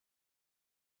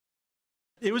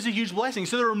it was a huge blessing.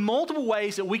 So there are multiple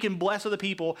ways that we can bless other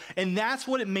people, and that's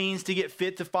what it means to get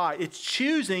fit to fight. It's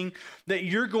choosing that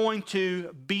you're going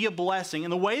to be a blessing.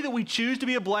 And the way that we choose to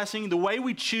be a blessing, the way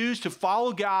we choose to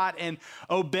follow God and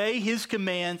obey his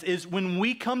commands is when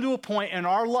we come to a point in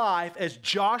our life, as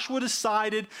Joshua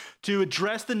decided to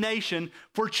address the nation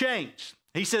for change.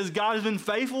 He says, God has been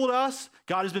faithful to us.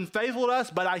 God has been faithful to us,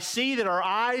 but I see that our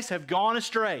eyes have gone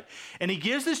astray. And he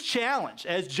gives this challenge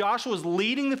as Joshua is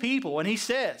leading the people. And he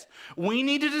says, we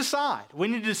need to decide. We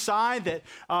need to decide that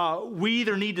we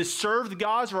either need to serve the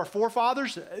gods of our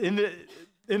forefathers in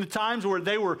the times where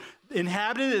they were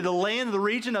inhabited in the land of the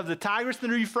region of the Tigris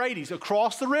and the Euphrates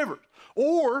across the river.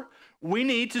 Or we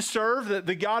need to serve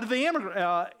the God of the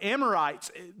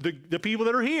Amorites, the people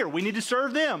that are here. We need to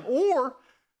serve them. Or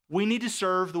we need to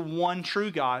serve the one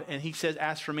true God. And he says,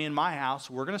 as for me and my house,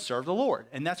 we're going to serve the Lord.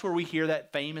 And that's where we hear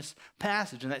that famous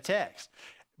passage in that text.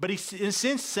 But he's in a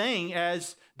sense saying,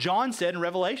 as John said in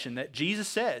Revelation, that Jesus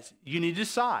says, you need to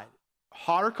decide,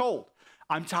 hot or cold.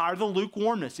 I'm tired of the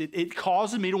lukewarmness. It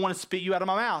causes me to want to spit you out of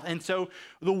my mouth. And so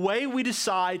the way we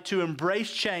decide to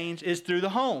embrace change is through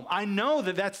the home. I know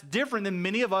that that's different than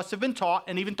many of us have been taught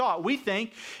and even taught. We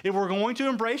think if we're going to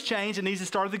embrace change, it needs to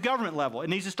start at the government level. It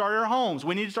needs to start at our homes.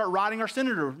 We need to start writing our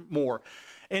senator more.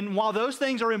 And while those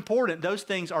things are important, those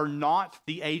things are not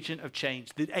the agent of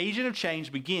change. The agent of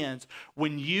change begins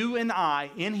when you and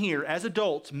I in here as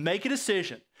adults make a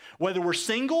decision, whether we're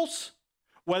singles,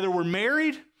 whether we're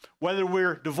married, whether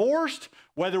we're divorced,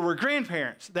 whether we're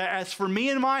grandparents, that as for me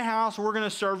and my house, we're going to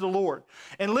serve the Lord.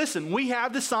 And listen, we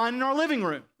have the sign in our living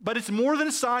room, but it's more than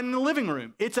a sign in the living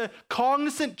room. It's a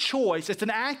cognizant choice. It's an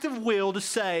act of will to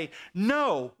say,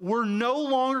 no, we're no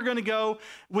longer going to go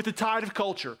with the tide of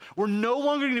culture. We're no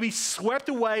longer going to be swept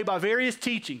away by various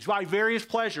teachings, by various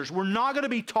pleasures. We're not going to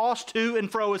be tossed to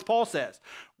and fro, as Paul says.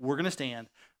 We're going to stand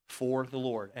for the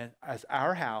Lord. And as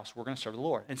our house, we're going to serve the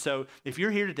Lord. And so if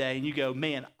you're here today and you go,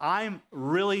 man, I'm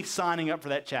really signing up for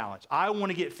that challenge. I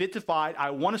want to get fit to fight.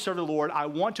 I want to serve the Lord. I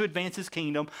want to advance his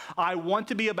kingdom. I want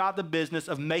to be about the business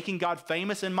of making God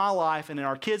famous in my life and in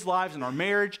our kids' lives and our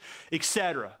marriage,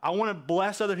 etc. I want to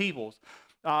bless other people's,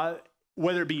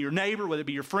 whether it be your neighbor, whether it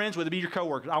be your friends, whether it be your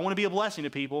coworkers. I want to be a blessing to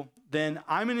people. Then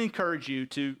I'm going to encourage you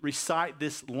to recite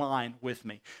this line with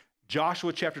me.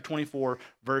 Joshua chapter 24,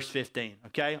 verse 15,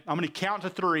 okay? I'm going to count to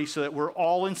 3 so that we're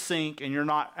all in sync and you're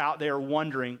not out there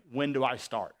wondering, when do I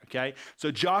start, okay?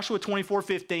 So Joshua 24,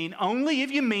 15, only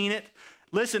if you mean it.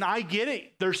 Listen, I get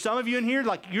it. There's some of you in here,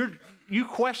 like you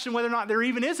question whether or not there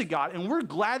even is a God, and we're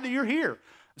glad that you're here.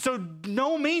 So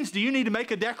no means do you need to make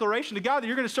a declaration to God that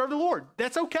you're going to serve the Lord.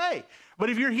 That's okay. But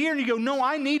if you're here and you go, no,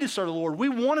 I need to serve the Lord. We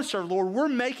want to serve the Lord. We're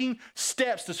making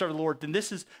steps to serve the Lord. Then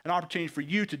this is an opportunity for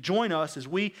you to join us as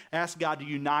we ask God to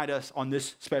unite us on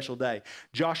this special day.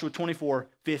 Joshua 24,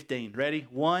 15. Ready?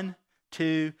 1,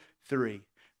 2, 3.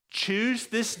 Choose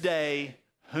this day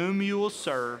whom you will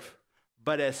serve,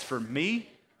 but as for me,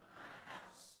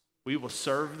 we will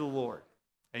serve the Lord.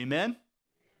 Amen?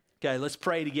 Okay, let's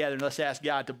pray together and let's ask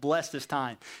God to bless this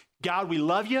time. God, we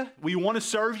love you. We want to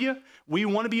serve you. We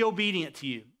want to be obedient to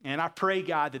you. And I pray,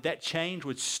 God, that change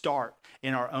would start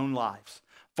in our own lives.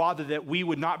 Father, that we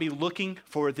would not be looking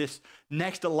for this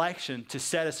next election to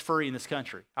set us free in this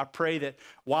country. I pray that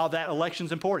while that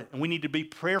election's important and we need to be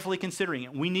prayerfully considering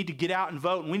it, we need to get out and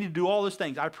vote and we need to do all those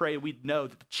things. I pray we'd know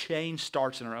that the change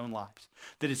starts in our own lives,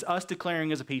 that it's us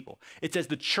declaring as a people. It's as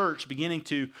the church beginning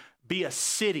to be a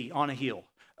city on a hill,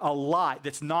 a light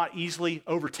that's not easily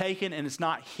overtaken and it's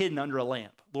not hidden under a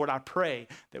lamp. Lord, I pray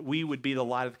that we would be the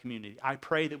light of the community. I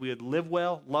pray that we would live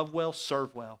well, love well,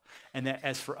 serve well, and that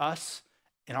as for us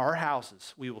in our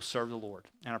houses, we will serve the Lord.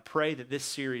 And I pray that this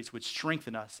series would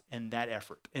strengthen us in that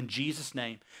effort. In Jesus'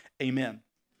 name, amen.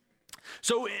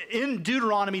 So in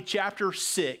Deuteronomy chapter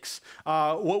 6,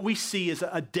 what we see is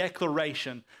a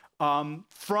declaration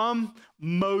from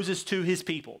Moses to his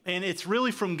people. And it's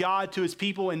really from God to his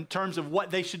people in terms of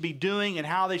what they should be doing and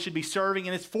how they should be serving.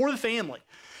 And it's for the family.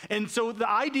 And so the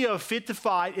idea of fit to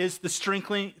fight is the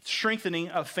strengthening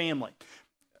of family.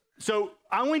 So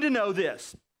I want you to know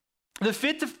this. The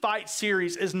Fit to Fight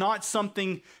series is not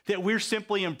something that we're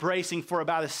simply embracing for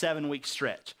about a 7-week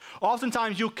stretch.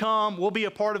 Oftentimes you'll come, we'll be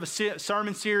a part of a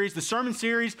sermon series. The sermon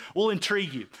series will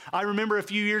intrigue you. I remember a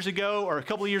few years ago or a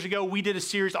couple of years ago, we did a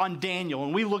series on Daniel,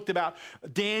 and we looked about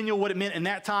Daniel, what it meant in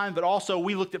that time, but also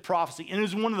we looked at prophecy. And it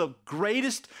was one of the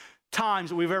greatest times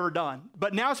that we've ever done.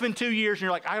 But now it's been 2 years and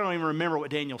you're like, I don't even remember what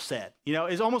Daniel said. You know,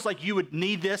 it's almost like you would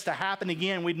need this to happen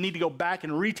again. We'd need to go back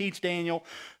and reteach Daniel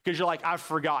because you're like, I've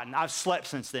forgotten. I've slept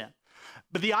since then.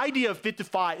 But the idea of Fit to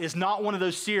Fight is not one of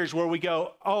those series where we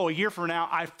go, oh, a year from now,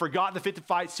 I forgot the Fit to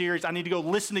Fight series. I need to go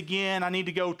listen again. I need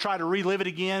to go try to relive it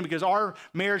again because our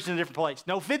marriage is in a different place.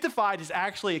 No, Fit to Fight is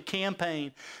actually a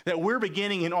campaign that we're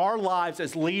beginning in our lives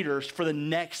as leaders for the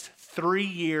next 3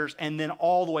 years and then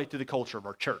all the way through the culture of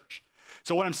our church.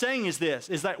 So what I'm saying is this,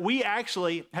 is that we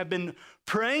actually have been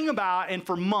praying about and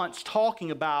for months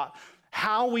talking about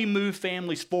how we move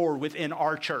families forward within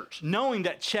our church, knowing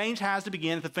that change has to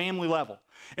begin at the family level.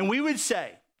 And we would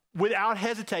say, without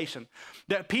hesitation,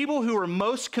 that people who are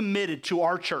most committed to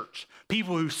our church,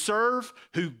 people who serve,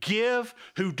 who give,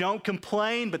 who don't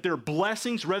complain, but they're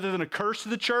blessings rather than a curse to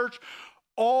the church,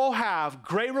 all have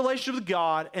great relationship with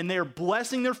God, and they're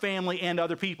blessing their family and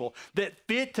other people. That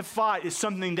Fit to Fight is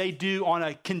something they do on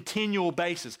a continual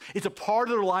basis. It's a part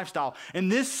of their lifestyle.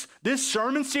 And this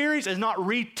sermon series is not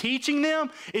reteaching them,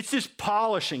 it's just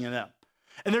polishing them.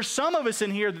 And there's some of us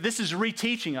in here that this is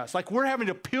reteaching us. Like we're having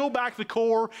to peel back the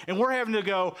core and we're having to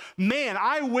go, man,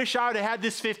 I wish I would have had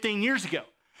this 15 years ago.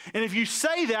 And if you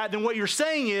say that, then what you're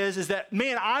saying is that,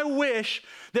 man, I wish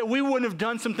that we wouldn't have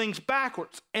done some things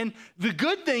backwards. And the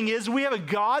good thing is we have a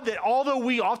God that although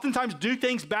we oftentimes do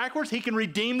things backwards, he can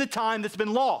redeem the time that's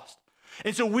been lost.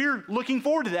 And so we're looking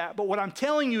forward to that. But what I'm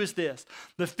telling you is this,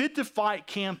 the Fit to Fight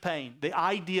campaign, the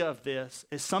idea of this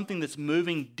is something that's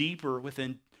moving deeper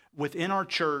within our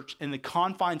church and the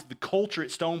confines of the culture at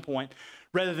Stone Point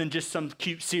rather than just some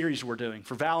cute series we're doing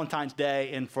for Valentine's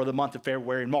Day and for the month of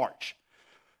February and March.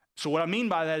 So what I mean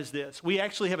by that is this. We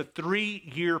actually have a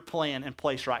 3-year plan in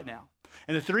place right now.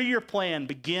 And the 3-year plan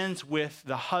begins with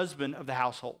the husband of the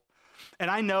household. And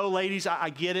I know, ladies, I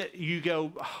get it. You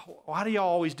go, oh, why do y'all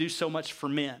always do so much for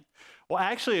men? Well,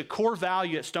 actually, a core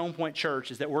value at Stone Point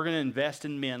Church is that we're going to invest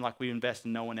in men like we invest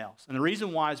in no one else. And the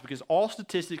reason why is because all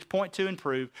statistics point to and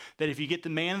prove that if you get the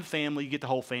man of the family, you get the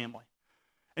whole family.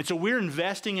 And so we're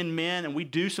investing in men and we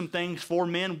do some things for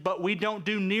men, but we don't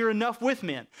do near enough with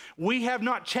men. We have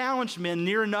not challenged men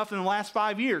near enough in the last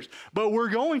 5 years, but we're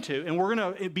going to, and we're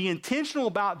going to be intentional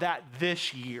about that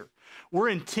this year. We're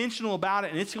intentional about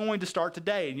it, and it's going to start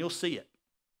today, and you'll see it.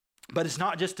 But it's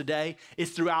not just today,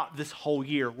 it's throughout this whole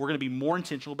year. We're going to be more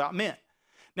intentional about men.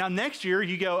 Now, next year,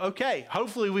 you go, okay,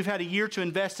 hopefully we've had a year to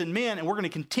invest in men, and we're going to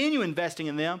continue investing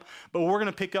in them, but we're going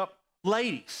to pick up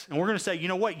ladies. And we're going to say, you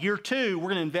know what, year 2, we're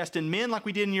going to invest in men like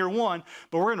we did in year 1,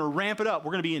 but we're going to ramp it up.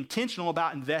 We're going to be intentional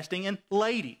about investing in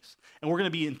ladies. And we're going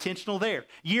to be intentional there.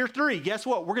 Year 3, guess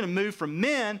what? We're going to move from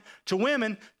men to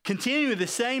women, continue the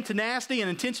same tenacity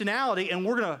and intentionality, and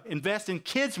we're going to invest in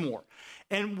kids more.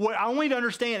 And what I want you to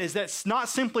understand is that's not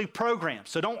simply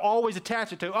programs. So don't always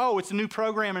attach it to, oh, it's a new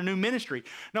program or a new ministry.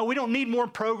 No, we don't need more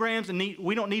programs and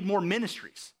we don't need more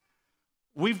ministries.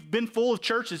 We've been full of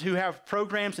churches who have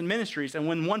programs and ministries, and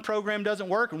when one program doesn't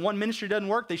work and one ministry doesn't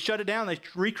work, they shut it down, they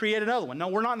recreate another one. No,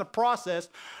 we're not in the process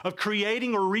of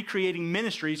creating or recreating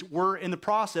ministries. We're in the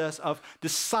process of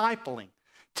discipling,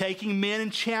 taking men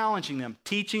and challenging them,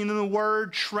 teaching them the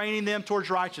word, training them towards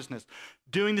righteousness,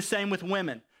 doing the same with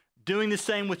women, doing the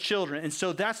same with children. And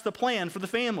so that's the plan for the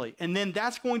family. And then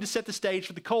that's going to set the stage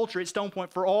for the culture at Stone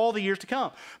Point for all the years to come.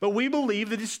 But we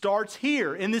believe that it starts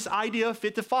here in this idea of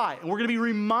Fit to Fight. And we're going to be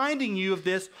reminding you of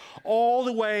this all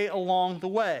the way along the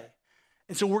way.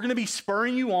 And so we're going to be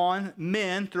spurring you on,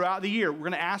 men, throughout the year. We're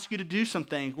going to ask you to do some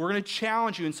things. We're going to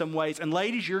challenge you in some ways. And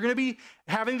ladies, you're going to be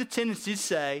having the tendency to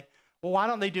say, well, why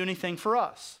don't they do anything for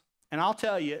us? And I'll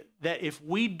tell you that if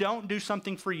we don't do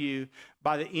something for you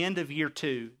by the end of year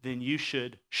 2, then you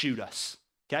should shoot us,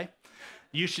 okay?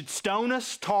 You should stone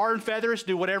us, tar and feather us,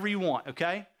 do whatever you want,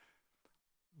 okay?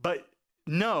 But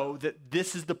know that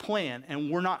this is the plan,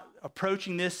 and we're not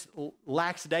approaching this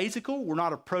lackadaisical. We're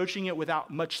not approaching it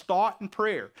without much thought and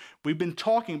prayer. We've been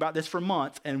talking about this for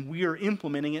months, and we are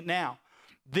implementing it now.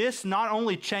 This not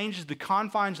only changes the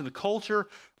confines of the culture,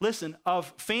 listen,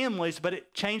 of families, but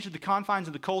it changes the confines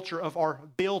of the culture of our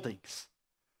buildings.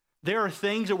 There are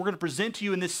things that we're going to present to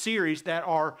you in this series that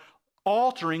are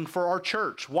altering for our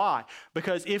church. Why?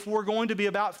 Because if we're going to be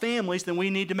about families, then we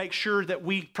need to make sure that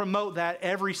we promote that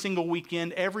every single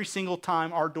weekend, every single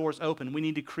time our doors open. We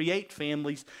need to create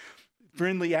families,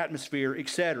 friendly atmosphere,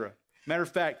 etc. Matter of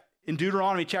fact, in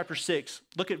Deuteronomy chapter 6,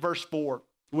 look at verse 4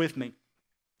 with me.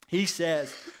 He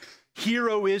says, "Hear,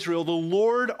 O Israel, the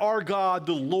Lord our God,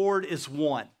 the Lord is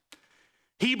one."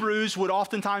 Hebrews would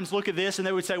oftentimes look at this and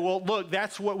they would say, well, look,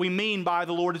 that's what we mean by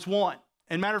the Lord is one.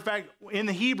 And matter of fact, in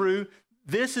the Hebrew,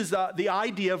 this is the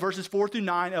idea, verses 4 through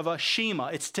 9, of a Shema.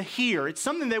 It's to hear. It's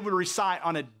something they would recite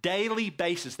on a daily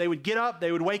basis. They would get up,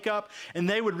 they would wake up, and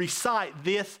they would recite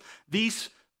these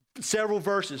several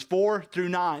verses, 4 through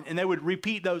 9, and they would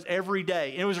repeat those every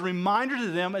day. And it was a reminder to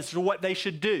them as to what they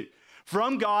should do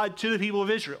from God to the people of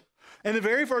Israel. And the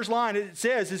very first line it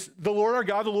says is, the Lord our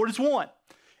God, the Lord is one.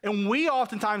 And we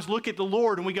oftentimes look at the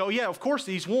Lord and we go, yeah, of course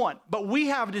he's one. But we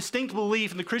have a distinct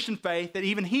belief in the Christian faith that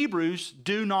even Hebrews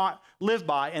do not live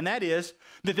by, and that is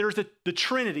that there's the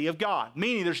Trinity of God,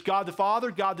 meaning there's God the Father,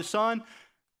 God the Son,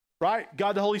 right?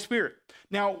 God the Holy Spirit.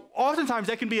 Now, oftentimes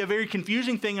that can be a very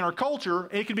confusing thing in our culture,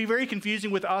 and it can be very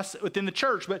confusing with us within the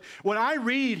church. But when I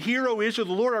read, Hear, O Israel,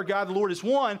 the Lord our God, the Lord is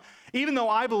one, even though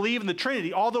I believe in the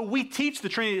Trinity, although we teach the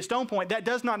Trinity at Stone Point, that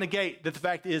does not negate that the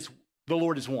fact is the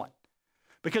Lord is one.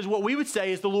 Because what we would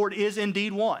say is the Lord is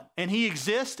indeed one, and he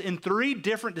exists in 3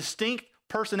 different distinct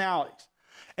personalities.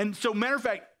 And so, matter of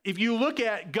fact, if you look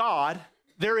at God,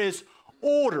 there is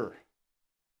order.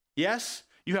 Yes?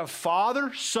 You have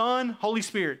Father, Son, Holy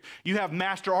Spirit. You have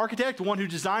Master Architect, the one who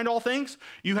designed all things.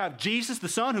 You have Jesus, the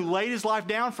Son, who laid his life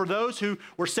down for those who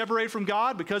were separated from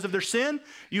God because of their sin.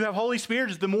 You have Holy Spirit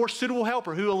as the more suitable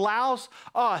helper who allows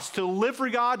us to live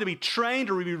for God, to be trained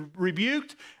or be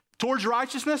rebuked towards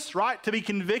righteousness, right? To be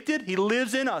convicted. He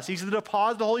lives in us. He's the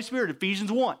deposit of the Holy Spirit,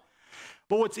 Ephesians 1.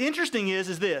 But what's interesting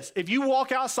is this. If you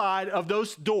walk outside of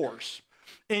those doors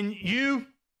and you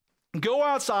go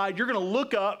outside, you're going to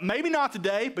look up, maybe not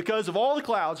today because of all the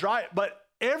clouds, right? But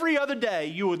every other day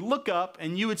you would look up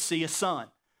and you would see a sun.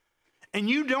 And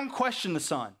you don't question the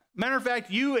sun. Matter of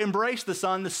fact, you embrace the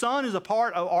sun. The sun is a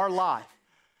part of our life.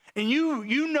 And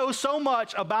you know so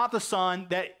much about the sun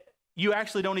that you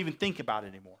actually don't even think about it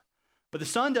anymore. But the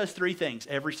sun does 3 things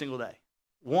every single day.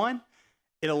 1,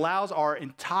 it allows our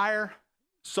entire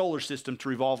solar system to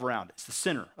revolve around it. It's the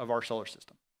center of our solar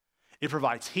system. It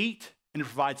provides heat and it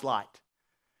provides light.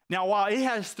 Now, while it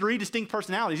has 3 distinct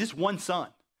personalities, it's one sun.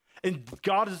 And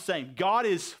God is the same. God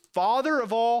is Father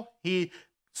of all. He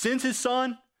sends his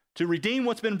Son to redeem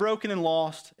what's been broken and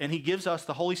lost, and he gives us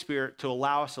the Holy Spirit to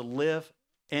allow us to live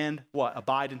and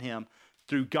abide in him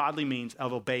through godly means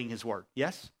of obeying his word.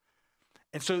 Yes?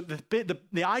 And so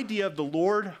the idea of the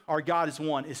Lord our God is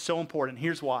one is so important.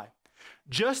 Here's why.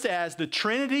 Just as the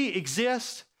Trinity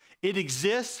exists, it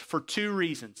exists for 2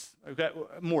 reasons. Okay,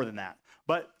 more than that.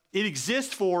 But it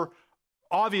exists for,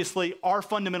 obviously, our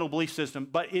fundamental belief system,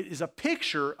 but it is a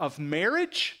picture of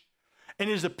marriage and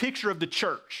it is a picture of the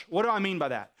church. What do I mean by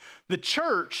that? The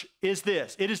church is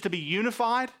this. It is to be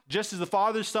unified, just as the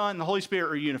Father, Son, and the Holy Spirit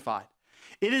are unified.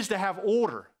 It is to have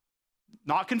order,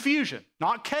 not confusion,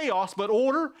 not chaos, but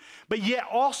order, but yet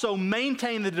also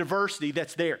maintain the diversity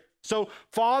that's there. So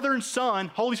Father and Son,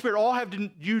 Holy Spirit all have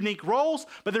unique roles,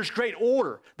 but there's great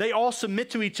order. They all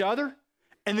submit to each other.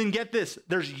 And then get this,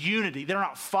 there's unity. They're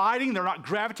not fighting. They're not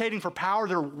gravitating for power.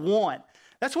 They're one.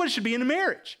 That's what it should be in a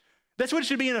marriage. That's what it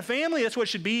should be in a family. That's what it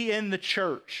should be in the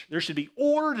church. There should be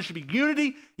order. There should be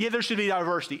unity. Yeah, there should be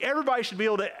diversity. Everybody should be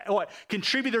able to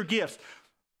contribute their gifts.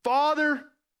 Father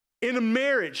in a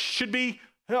marriage should be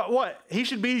He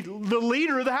should be the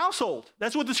leader of the household.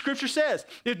 That's what the scripture says.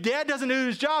 If dad doesn't do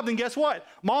his job, then guess what?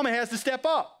 Mama has to step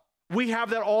up. We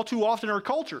have that all too often in our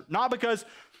culture. Not because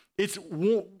it's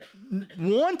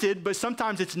wanted, but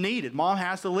sometimes it's needed. Mom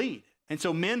has to lead. And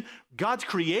so men, God's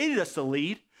created us to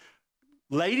lead.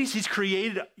 Ladies, he's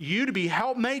created you to be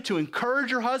helpmate, to encourage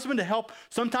your husband, to help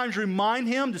sometimes remind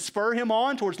him, to spur him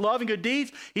on towards love and good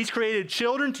deeds. He's created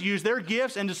children to use their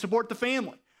gifts and to support the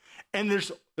family. And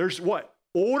there's what?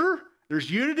 Order, there's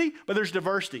unity, but there's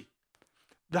diversity.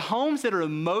 The homes that are the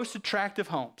most attractive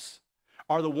homes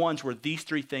are the ones where these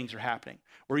 3 things are happening.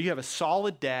 Where you have a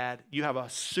solid dad, you have a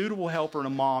suitable helper and a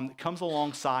mom that comes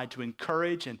alongside to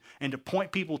encourage and to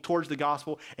point people towards the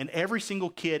gospel. And every single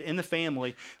kid in the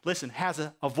family, listen, has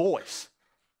a voice.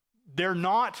 They're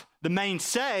not the main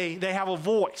say, they have a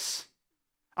voice.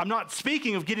 I'm not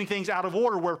speaking of getting things out of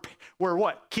order where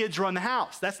what? Kids run the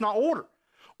house. That's not order.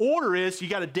 Order is you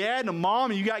got a dad and a mom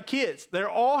and you got kids. They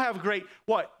all have great,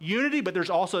 unity, but there's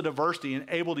also diversity and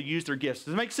able to use their gifts.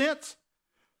 Does it make sense?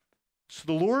 So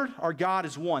the Lord, our God,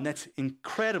 is one. That's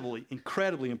incredibly,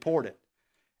 incredibly important.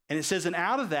 And it says, and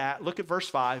out of that, look at verse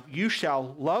 5, you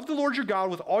shall love the Lord your God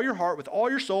with all your heart, with all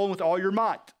your soul, and with all your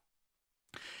might.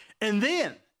 And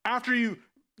then, after you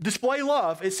display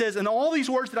love, it says, and all these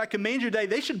words that I command you today,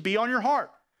 they should be on your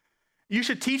heart. You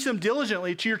should teach them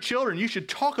diligently to your children. You should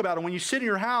talk about them when you sit in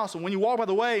your house and when you walk by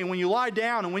the way and when you lie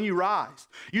down and when you rise.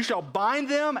 You shall bind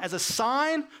them as a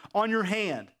sign on your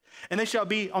hand, and they shall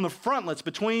be on the frontlets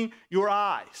between your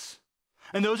eyes.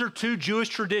 And those are 2 Jewish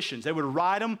traditions. They would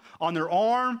write them on their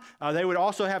arm. They would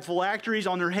also have phylacteries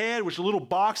on their head, which are little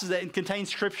boxes that contain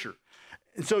scripture.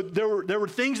 And so there were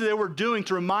things that they were doing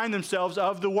to remind themselves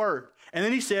of the word. And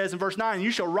then he says in verse 9,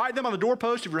 you shall write them on the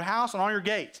doorpost of your house and on your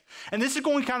gates. And this is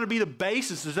going to kind of be the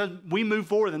basis as we move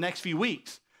forward in the next few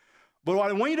weeks. But what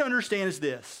I want you to understand is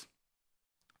this.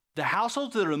 The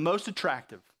households that are the most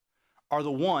attractive are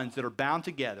the ones that are bound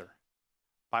together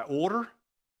by order,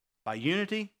 by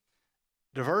unity,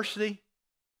 diversity,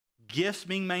 gifts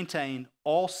being maintained,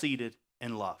 all seated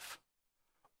in love.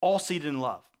 All seated in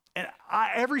love. And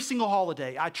every single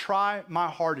holiday, I try my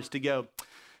hardest to go,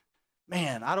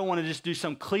 man, I don't want to just do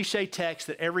some cliche text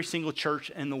that every single church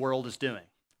in the world is doing.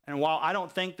 And while I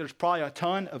don't think there's probably a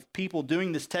ton of people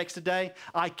doing this text today,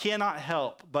 I cannot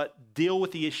help but deal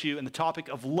with the issue and the topic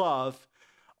of love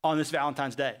on this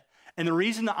Valentine's Day. And the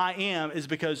reason that I am is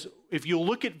because if you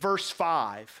look at verse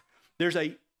 5, there's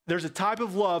a type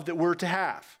of love that we're to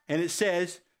have. And it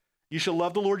says, you shall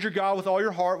love the Lord your God with all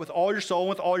your heart, with all your soul, and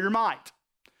with all your might.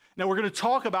 Now, we're going to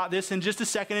talk about this in just a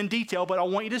second in detail, but I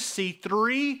want you to see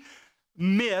 3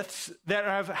 myths that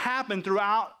have happened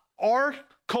throughout our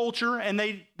culture, and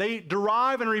they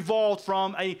derive and revolve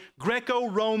from a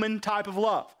Greco-Roman type of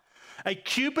love, a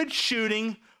Cupid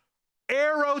shooting,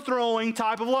 arrow throwing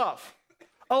type of love,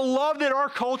 a love that our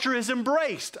culture has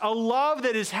embraced, a love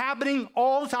that is happening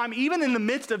all the time, even in the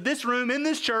midst of this room, in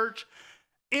this church,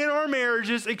 in our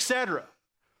marriages, etc.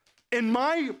 And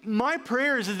my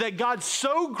prayer is that God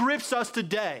so grips us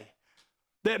today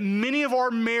that many of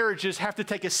our marriages have to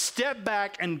take a step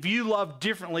back and view love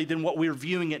differently than what we're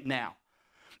viewing it now.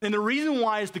 And the reason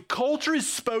why is the culture has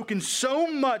spoken so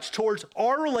much towards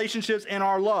our relationships and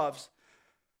our loves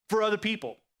for other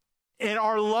people. And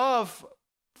our love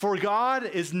for God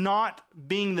is not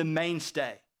being the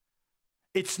mainstay.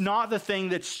 It's not the thing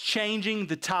that's changing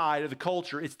the tide of the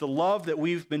culture. It's the love that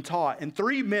we've been taught. And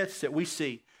 3 myths that we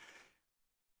see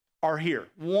are here.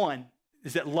 One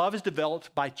is that love is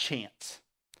developed by chance.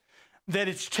 That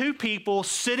it's 2 people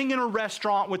sitting in a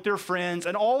restaurant with their friends,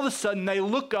 and all of a sudden they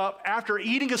look up after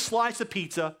eating a slice of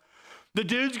pizza. The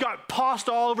dude's got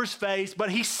pasta all over his face,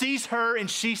 but he sees her and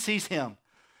she sees him.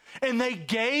 And they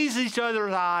gaze at each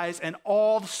other's eyes, and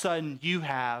all of a sudden you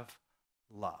have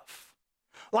love.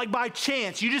 Like by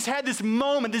chance, you just had this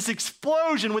moment, this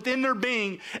explosion within their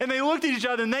being, and they looked at each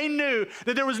other and they knew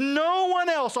that there was no one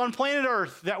else on planet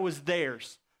Earth that was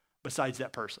theirs besides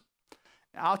that person.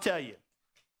 Now, I'll tell you,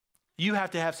 you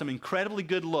have to have some incredibly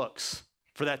good looks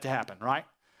for that to happen, right?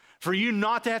 For you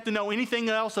not to have to know anything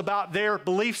else about their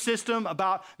belief system,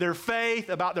 about their faith,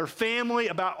 about their family,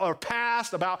 about their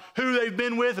past, about who they've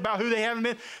been with, about who they haven't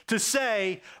been. To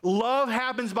say love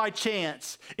happens by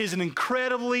chance is an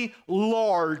incredibly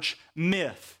large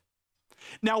myth.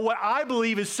 Now, what I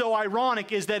believe is so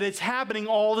ironic is that it's happening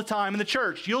all the time in the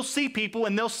church. You'll see people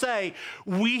and they'll say,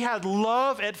 we had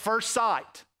love at first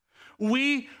sight.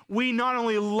 We not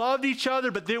only loved each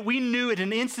other, but that we knew at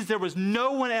an instant there was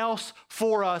no one else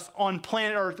for us on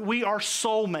planet Earth. We are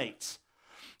soulmates.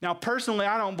 Now, personally,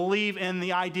 I don't believe in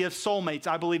the idea of soulmates.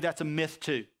 I believe that's a myth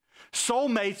too.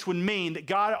 Soulmates would mean that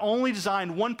God only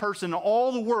designed one person in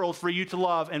all the world for you to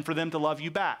love and for them to love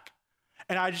you back.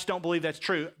 And I just don't believe that's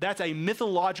true. That's a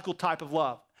mythological type of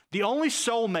love. The only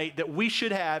soulmate that we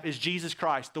should have is Jesus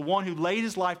Christ, the one who laid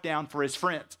his life down for his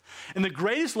friends. And the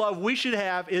greatest love we should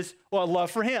have is, well,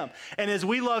 love for him. And as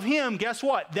we love him, guess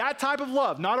what? That type of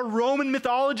love, not a Roman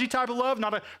mythology type of love,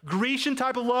 not a Grecian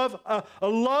type of love, a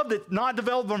love that's not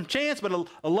developed from chance, but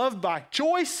a love by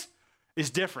choice is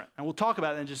different. And we'll talk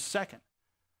about that in just a second.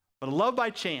 But a love by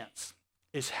chance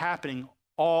is happening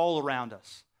all around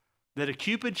us. That a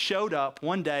Cupid showed up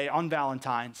one day on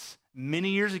Valentine's many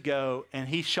years ago, and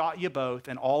he shot you both,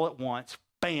 and all at once,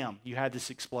 bam, you had this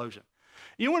explosion.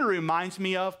 You know what it reminds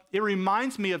me of? It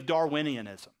reminds me of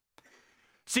Darwinianism.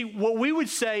 See, what we would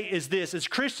say is this: as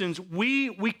Christians,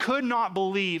 we could not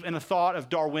believe in a thought of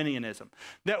Darwinianism,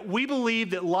 that we believe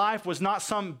that life was not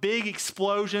some big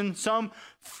explosion,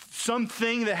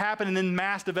 something that happened and then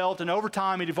mass developed, and over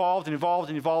time it evolved and evolved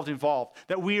and evolved and evolved,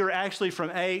 that we are actually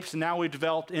from apes and now we've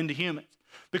developed into humans.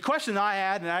 The question I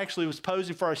had, and I actually was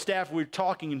posing for our staff, we were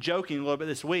talking and joking a little bit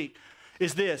this week,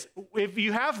 is this: if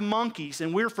you have monkeys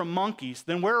and we're from monkeys,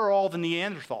 then where are all the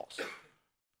Neanderthals?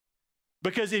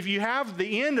 Because if you have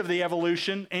the end of the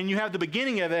evolution and you have the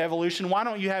beginning of the evolution, why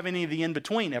don't you have any of the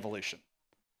in-between evolution?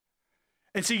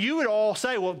 And so you would all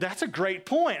say, well, that's a great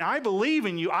point. I believe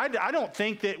in you. I don't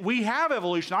think that we have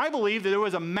evolution. I believe that there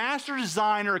was a master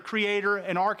designer, a creator,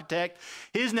 an architect.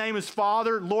 His name is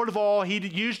Father, Lord of all. He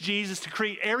used Jesus to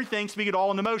create everything, speak it all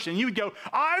into motion. And you would go,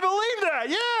 I believe that.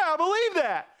 Yeah, I believe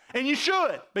that. And you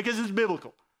should, because it's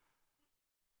biblical.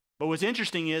 But what's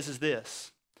interesting is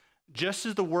this: just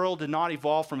as the world did not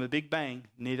evolve from a big bang,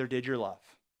 neither did your love.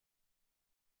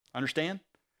 Understand?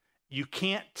 You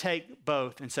can't take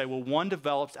both and say, well, one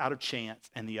develops out of chance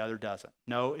and the other doesn't.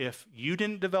 No, if you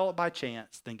didn't develop by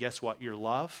chance, then guess what? Your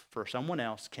love for someone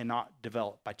else cannot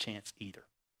develop by chance either.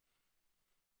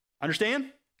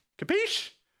 Understand?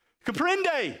 Capiche?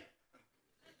 Comprende?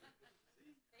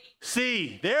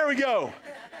 See, there we go.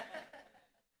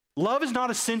 Love is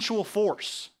not a sensual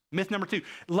force. Myth number 2,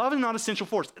 love is not a sensual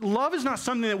force. Love is not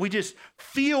something that we just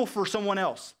feel for someone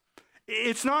else.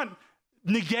 It's not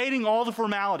negating all the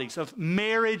formalities of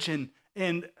marriage and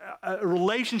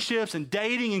relationships and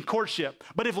dating and courtship.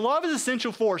 But if love is a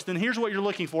sensual force, then here's what you're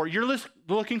looking for. You're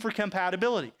looking for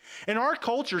compatibility. And our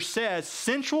culture says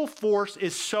sensual force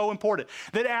is so important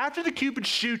that after the Cupid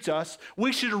shoots us,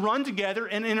 we should run together.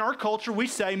 And in our culture, we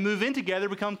say move in together,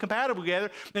 become compatible together.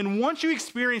 And once you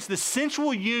experience the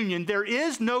sensual union, there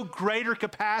is no greater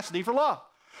capacity for love.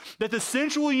 That the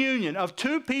sensual union of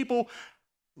two people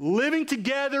living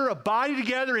together, abiding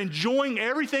together, enjoying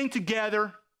everything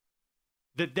together,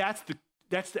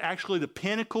 that's actually the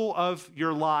pinnacle of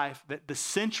your life, that the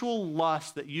sensual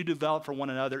lust that you develop for one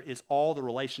another is all the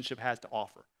relationship has to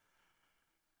offer.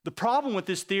 The problem with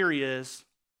this theory is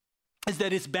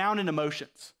that it's bound in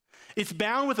emotions. It's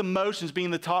bound with emotions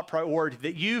being the top priority,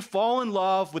 that you fall in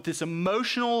love with this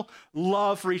emotional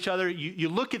love for each other. You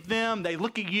look at them, they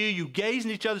look at you, you gaze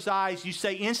in each other's eyes, you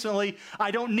say instantly,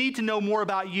 I don't need to know more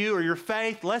about you or your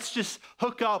faith. Let's just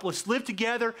hook up. Let's live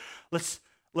together. Let's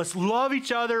love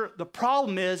each other. The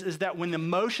problem is that when the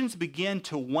emotions begin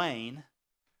to wane,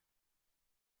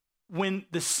 when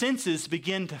the senses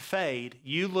begin to fade,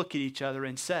 you look at each other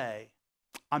and say,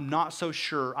 I'm not so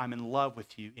sure I'm in love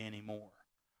with you anymore.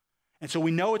 And so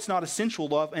we know it's not a sensual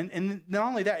love. And not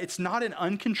only that, it's not an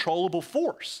uncontrollable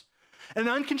force. An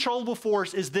uncontrollable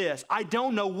force is this: I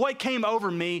don't know what came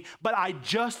over me, but I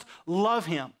just love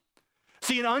him.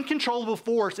 See, an uncontrollable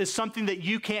force is something that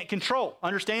you can't control.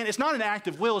 Understand? It's not an act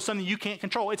of will, it's something you can't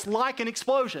control. It's like an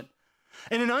explosion.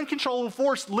 And an uncontrollable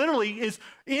force literally is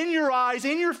in your eyes,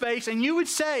 in your face, and you would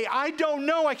say, I don't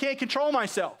know, I can't control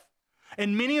myself.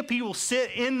 And many of people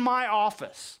sit in my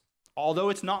office, although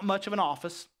it's not much of an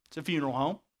office, it's a funeral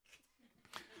home.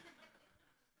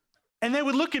 And they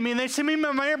would look at me and they'd say,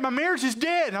 my marriage is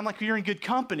dead. And I'm like, you're in good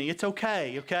company, it's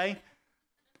okay, okay?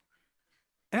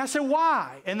 And I said,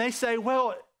 why? And they say,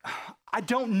 well, I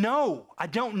don't know.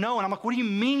 And I'm like, what do you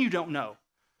mean you don't know?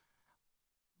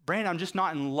 Brandon, I'm just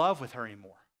not in love with her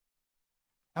anymore.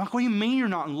 I'm like, what do you mean you're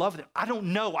not in love with her? I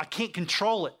don't know. I can't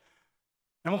control it.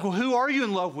 And I'm like, well, who are you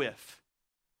in love with?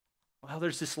 Well,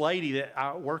 there's this lady that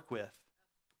I work with.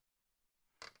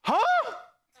 Huh?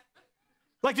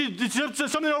 Like, did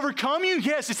something overcome you?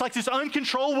 Yes, it's like this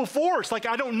uncontrollable force. Like,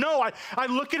 I don't know. I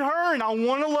look at her and I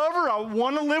want to love her. I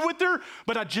want to live with her,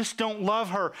 but I just don't love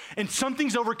her. And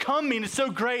something's overcome me and it's so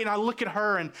great. And I look at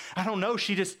her and I don't know.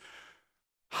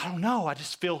 I don't know. I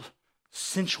just feel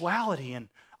sensuality and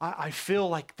I feel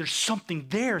like there's something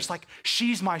there. It's like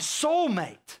she's my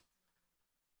soulmate.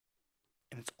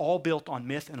 And it's all built on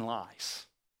myth and lies.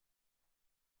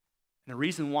 And the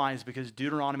reason why is because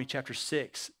Deuteronomy chapter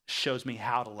 6 shows me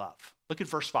how to love. Look at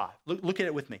verse 5. Look at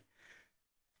it with me.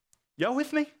 Y'all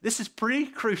with me? This is pretty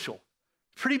crucial.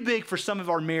 Pretty big for some of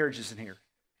our marriages in here.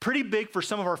 Pretty big for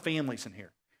some of our families in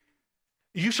here.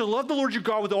 You shall love the Lord your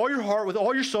God with all your heart, with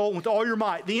all your soul, and with all your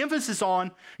might. The emphasis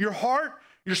on your heart,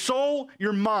 your soul,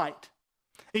 your might.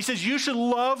 He says you should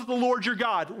love the Lord your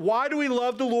God. Why do we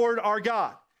love the Lord our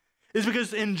God? It's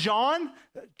because in John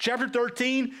chapter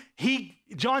 13,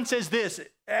 John says this,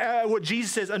 what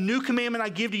Jesus says, a new commandment I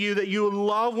give to you, that you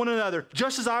love one another.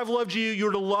 Just as I've loved you,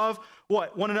 you're to love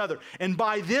what? One another. And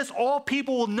by this, all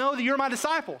people will know that you're my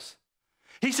disciples.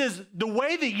 He says the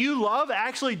way that you love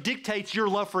actually dictates your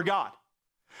love for God.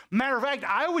 Matter of fact,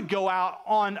 I would go out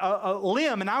on a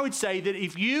limb and I would say that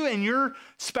if you and your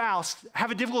spouse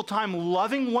have a difficult time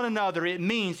loving one another, it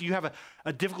means you have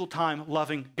a difficult time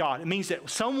loving God. It means that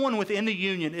someone within the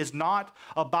union is not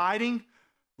abiding,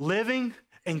 living,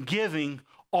 and giving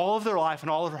all of their life and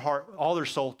all of their heart, all their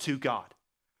soul to God.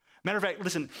 Matter of fact,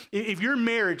 listen, if your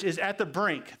marriage is at the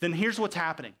brink, then here's what's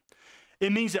happening.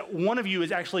 It means that one of you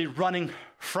is actually running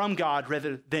from God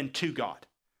rather than to God.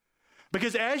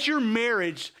 Because as your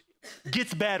marriage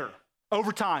gets better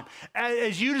over time,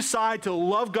 as you decide to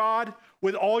love God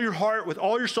with all your heart, with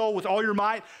all your soul, with all your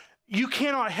might, you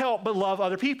cannot help but love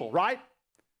other people, right?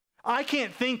 I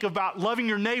can't think about loving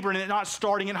your neighbor and it not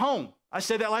starting at home. I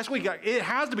said that last week. It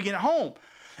has to begin at home.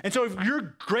 And so if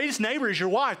your greatest neighbor is your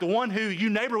wife, the one who you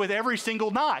neighbor with every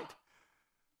single night,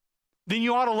 then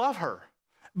you ought to love her.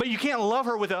 But you can't love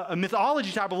her with a mythology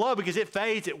type of love because it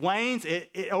fades, it wanes,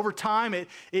 over time,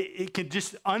 it can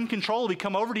just uncontrollably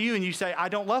come over to you and you say, I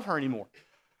don't love her anymore.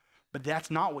 But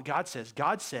that's not what God says.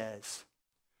 God says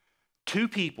two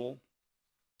people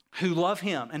who love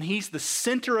him, and he's the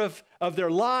center of their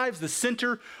lives, the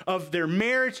center of their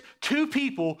marriage. Two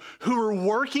people who are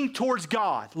working towards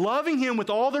God, loving him with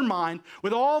all their mind,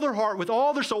 with all their heart, with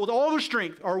all their soul, with all their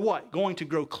strength, are what? Going to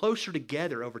grow closer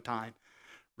together over time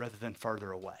rather than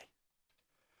further away.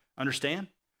 Understand?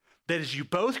 That as you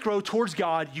both grow towards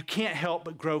God, you can't help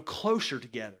but grow closer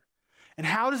together. And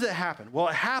how does it happen? Well,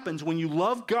 it happens when you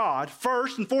love God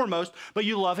first and foremost, but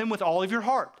you love him with all of your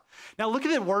heart. Now look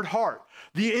at the word heart.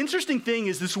 The interesting thing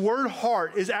is this word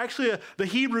heart is actually the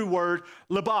Hebrew word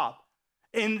lebab,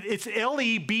 and it's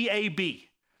L-E-B-A-B,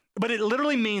 but it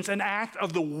literally means an act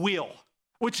of the will,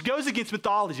 which goes against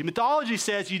mythology. Mythology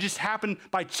says you just happen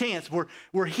by chance.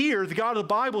 We're here, the God of the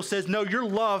Bible says, no, your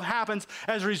love happens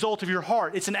as a result of your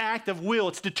heart. It's an act of will,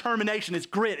 it's determination, it's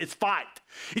grit, it's fight.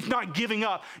 It's not giving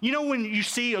up. You know when you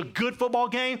see a good football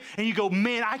game and you go,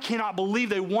 man, I cannot believe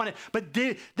they won it. But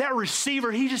that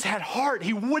receiver, he just had heart.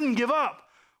 He wouldn't give up.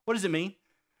 What does it mean?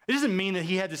 It doesn't mean that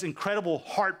he had this incredible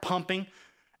heart pumping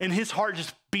and his heart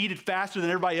just beated faster than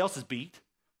everybody else's beat.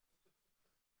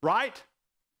 Right?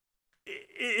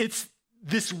 It's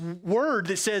this word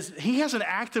that says he has an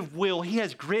active will. He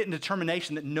has grit and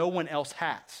determination that no one else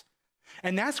has.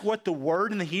 And that's what the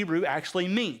word in the Hebrew actually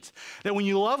means. That when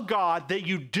you love God, that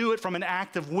you do it from an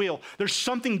act of will. There's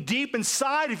something deep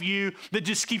inside of you that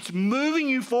just keeps moving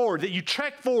you forward, that you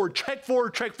trek forward, trek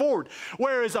forward, trek forward.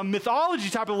 Whereas a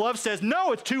mythology type of love says,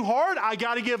 no, it's too hard. I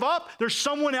got to give up. There's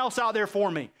someone else out there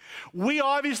for me. We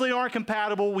obviously aren't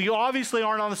compatible. We obviously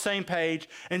aren't on the same page.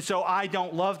 And so I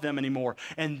don't love them anymore.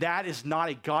 And that is not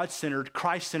a God-centered,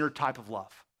 Christ-centered type of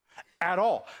love. At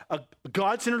all. A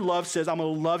God-centered love says, I'm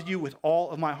going to love you with all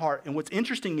of my heart. And what's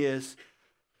interesting is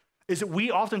that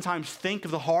we oftentimes think of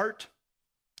the heart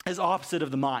as opposite of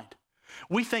the mind.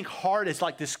 We think heart is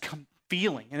like this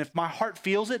feeling. And if my heart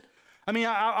feels it, I mean,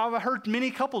 I've heard many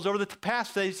couples over the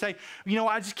past, they say, you know,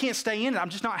 I just can't stay in it. I'm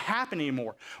just not happy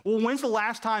anymore. Well, when's the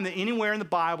last time that anywhere in the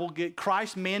Bible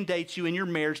Christ mandates you in your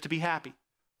marriage to be happy?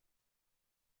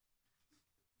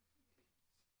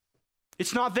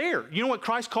 It's not there. You know what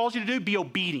Christ calls you to do? Be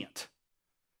obedient.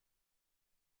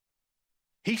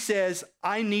 He says,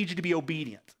 I need you to be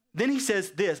obedient. Then he says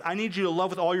this, I need you to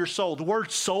love with all your soul. The word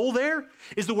soul there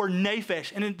is the word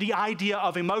nephesh, and the idea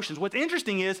of emotions. What's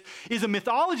interesting is a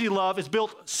mythology love is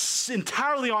built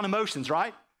entirely on emotions,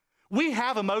 right? We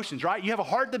have emotions, right? You have a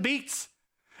heart that beats.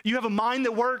 You have a mind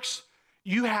that works.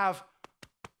 You have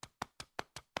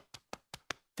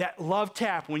that love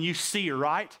tap when you see her,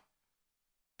 right?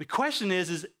 The question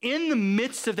is in the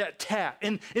midst of that tap,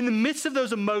 in the midst of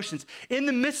those emotions, in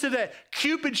the midst of that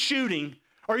Cupid shooting,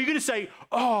 are you going to say,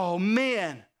 oh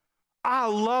man, I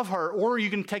love her? Or are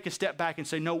you going to take a step back and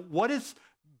say, no, what is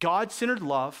God-centered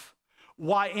love?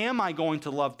 Why am I going to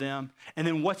love them? And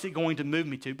then what's it going to move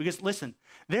me to? Because listen,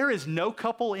 there is no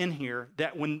couple in here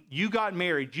that when you got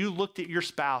married, you looked at your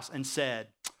spouse and said,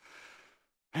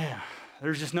 man,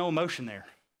 there's just no emotion there.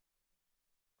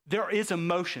 There is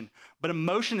emotion, but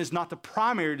emotion is not the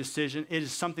primary decision. It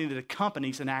is something that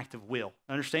accompanies an act of will.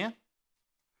 Understand?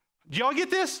 Do y'all get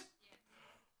this?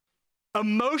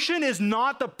 Emotion is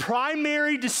not the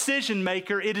primary decision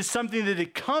maker. It is something that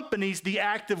accompanies the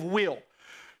act of will.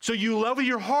 So you love with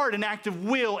your heart an act of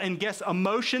will, and guess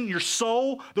emotion, your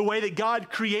soul, the way that God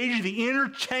created you, the inner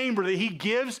chamber that he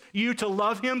gives you to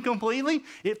love him completely,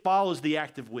 it follows the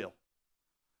act of will.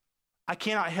 I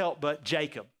cannot help but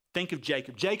Jacob. Think of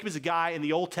Jacob. Jacob is a guy in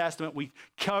the Old Testament. We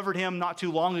covered him not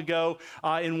too long ago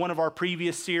in one of our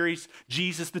previous series,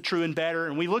 Jesus, the True and Better.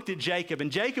 And we looked at Jacob.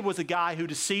 And Jacob was a guy who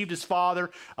deceived his father,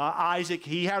 Isaac.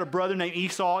 He had a brother named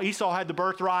Esau. Esau had the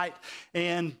birthright.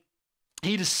 And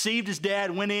he deceived his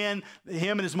dad, went in,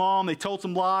 him and his mom, they told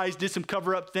some lies, did some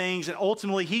cover-up things. And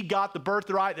ultimately, he got the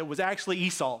birthright that was actually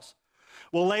Esau's.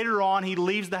 Well, later on, he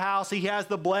leaves the house. He has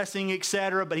the blessing,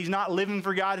 etc., but he's not living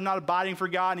for God and not abiding for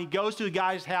God. And he goes to a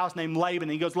guy's house named Laban.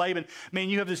 And he goes, Laban, man,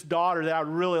 you have this daughter that I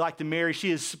would really like to marry.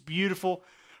 She is beautiful.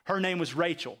 Her name was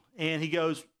Rachel. And he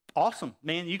goes, awesome,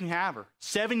 man, you can have her.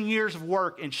 7 years of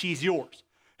work, and she's yours.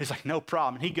 He's like, no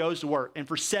problem. And he goes to work. And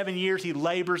for 7 years, he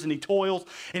labors and he toils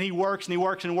and he works and he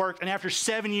works and works. And after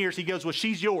 7 years, he goes, well,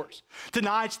 she's yours.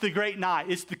 Tonight's the great night.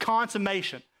 It's the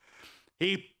consummation.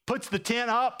 He puts the tent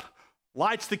up,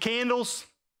 lights the candles,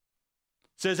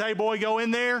 says, hey, boy, go in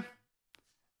there.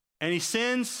 And he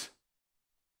sends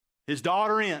his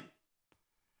daughter in.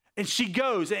 And she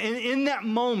goes. And in that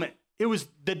moment, it was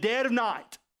the dead of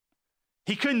night.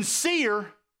 He couldn't see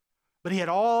her, but he had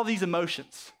all these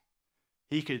emotions.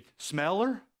 He could smell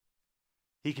her.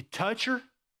 He could touch her.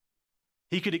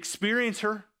 He could experience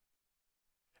her.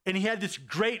 And he had this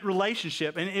great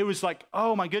relationship. And it was like,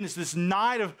 oh my goodness, this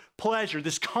night of pleasure,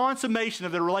 this consummation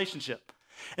of their relationship.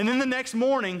 And then the next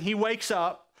morning, he wakes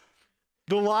up,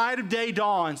 the light of day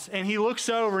dawns, and he looks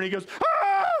over and he goes,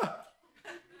 ah!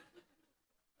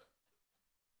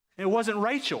 It wasn't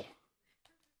Rachel.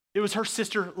 It was her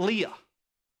sister Leah.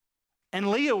 And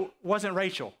Leah wasn't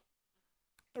Rachel.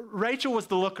 Rachel was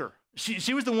the looker.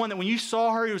 She was the one that when you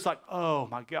saw her, he was like, oh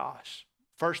my gosh,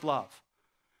 first love.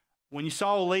 When you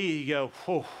saw Leah, you go,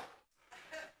 whoa,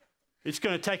 it's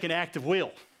going to take an act of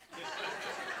will.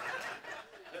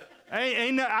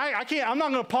 I'm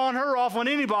not going to pawn her off on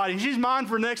anybody. She's mine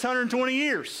for the next 120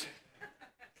 years.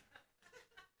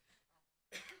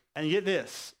 And you get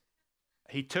this.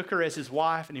 He took her as his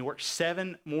wife, and he worked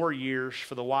 7 more years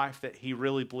for the wife that he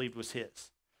really believed was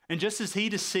his. And just as he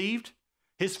deceived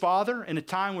his father in a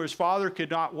time where his father could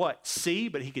not, see,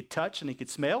 but he could touch and he could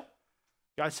smell,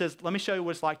 God says, let me show you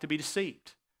what it's like to be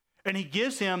deceived. And he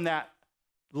gives him that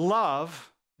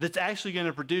love that's actually going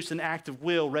to produce an act of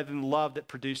will rather than love that's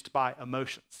produced by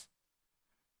emotions.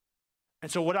 And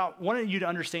so what I wanted you to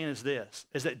understand is this,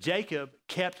 is that Jacob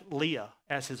kept Leah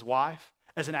as his wife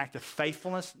as an act of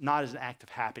faithfulness, not as an act of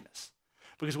happiness.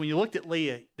 Because when you looked at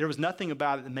Leah, there was nothing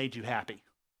about it that made you happy.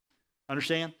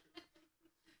 Understand?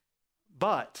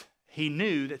 But he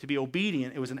knew that to be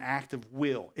obedient, it was an act of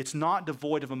will. It's not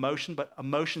devoid of emotion, but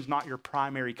emotion's not your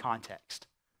primary context.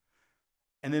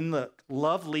 And then look,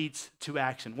 love leads to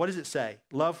action. What does it say?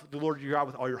 Love the Lord your God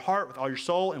with all your heart, with all your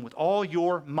soul, and with all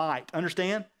your might.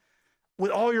 Understand?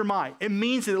 With all your might. It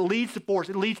means that it leads to force.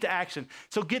 It leads to action.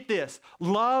 So get this.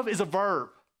 Love is a verb.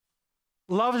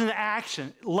 Love is an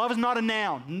action. Love is not a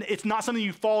noun. It's not something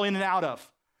you fall in and out of.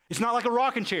 It's not like a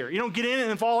rocking chair. You don't get in it and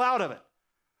then fall out of it.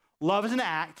 Love is an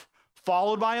act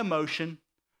followed by emotion,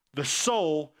 the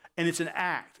soul, and it's an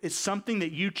act. It's something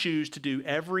that you choose to do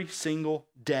every single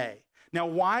day. Now,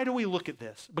 why do we look at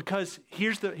this? Because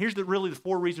here's really the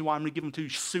 4 reasons why I'm going to give them to you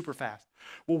super fast.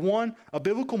 Well, 1, a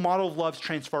biblical model of love is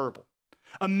transferable.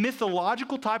 A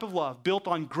mythological type of love built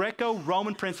on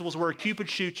Greco-Roman principles where a Cupid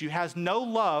shoots you has no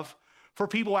love for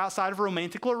people outside of a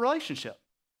romantic relationship.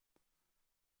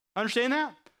 Understand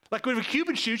that? Like when a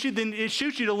Cupid shoots you, then it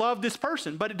shoots you to love this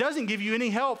person, but it doesn't give you any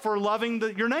help for loving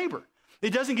your neighbor.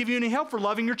 It doesn't give you any help for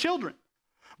loving your children.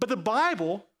 But the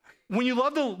Bible, when you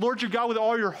love the Lord your God with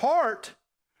all your heart,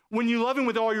 when you love him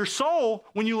with all your soul,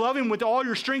 when you love him with all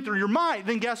your strength or your might,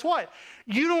 then guess what?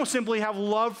 You don't simply have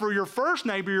love for your first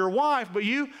neighbor, your wife, but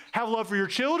you have love for your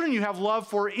children. You have love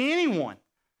for anyone.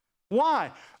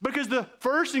 Why? Because the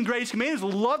first and greatest command is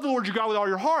love the Lord your God with all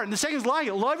your heart. And the second is like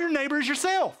it, love your neighbor as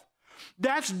yourself.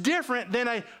 That's different than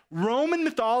a Roman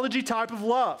mythology type of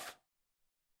love.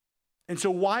 And so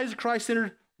why is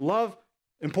Christ-centered love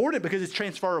important? Because it's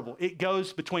transferable. It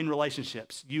goes between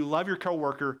relationships. You love your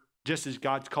coworker just as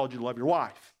God's called you to love your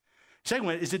wife. Second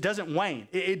one is it doesn't wane.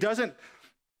 It doesn't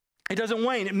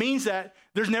wane. It means that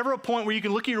there's never a point where you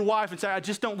can look at your wife and say, I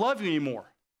just don't love you anymore.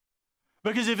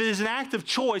 Because if it is an act of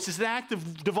choice, it's an act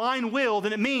of divine will,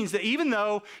 then it means that even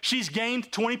though she's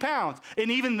gained 20 pounds, and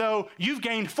even though you've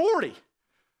gained 40,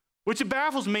 which it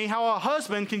baffles me how a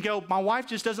husband can go, my wife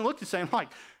just doesn't look the same. I'm like,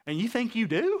 and you think you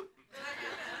do?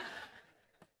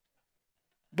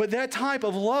 But that type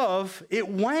of love, it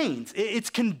wanes.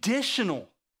 It's conditional.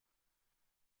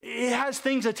 It has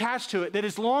things attached to it that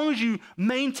as long as you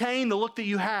maintain the look that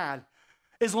you had,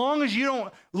 as long as you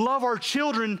don't love our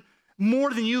children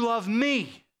more than you love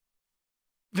me,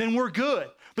 then we're good.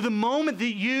 But the moment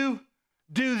that you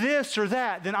do this or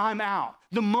that, then I'm out.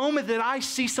 The moment that I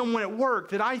see someone at work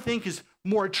that I think is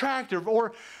more attractive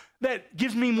or that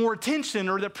gives me more attention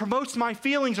or that promotes my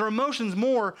feelings or emotions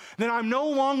more, then I'm no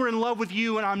longer in love with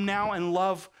you and I'm now in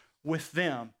love with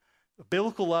them.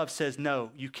 Biblical love says,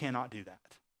 no, you cannot do that.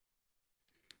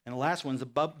 And the last one is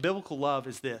biblical love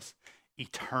is this,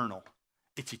 eternal.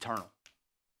 It's eternal.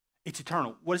 It's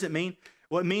eternal. What does it mean?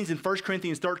 Well, it means in 1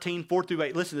 Corinthians 13,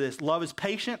 4-8, listen to this. Love is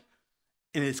patient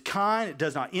and it is kind. It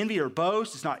does not envy or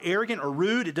boast. It's not arrogant or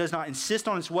rude. It does not insist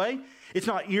on its way. It's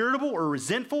not irritable or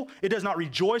resentful. It does not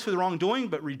rejoice with wrongdoing,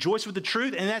 but rejoice with the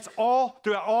truth. And that's all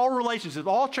throughout all relationships,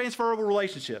 all transferable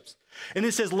relationships. And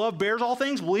it says love bears all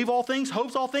things, believes all things,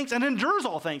 hopes all things, and endures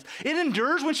all things. It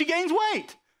endures when she gains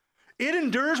weight. It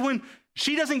endures when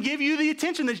she doesn't give you the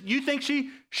attention that you think she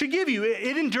should give you.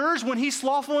 It endures when he's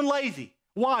slothful and lazy.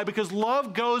 Why? Because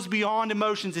love goes beyond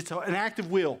emotions. It's an act of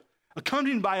will,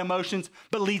 accompanied by emotions,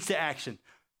 but leads to action.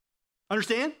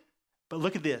 Understand? But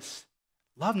look at this.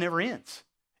 Love never ends.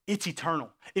 It's eternal.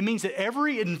 It means that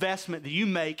every investment that you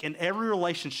make in every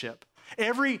relationship,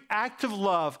 Every act of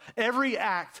love, every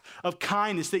act of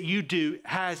kindness that you do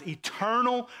has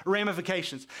eternal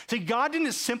ramifications. See, God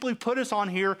didn't simply put us on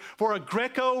here for a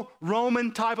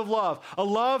Greco-Roman type of love, a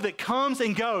love that comes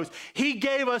and goes. He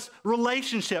gave us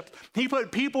relationships. He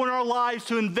put people in our lives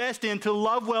to invest in, to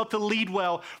love well, to lead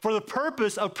well, for the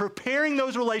purpose of preparing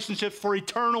those relationships for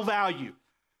eternal value.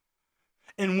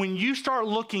 And when you start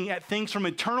looking at things from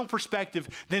an eternal perspective,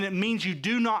 then it means you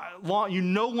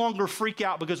no longer freak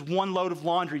out because one load of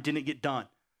laundry didn't get done.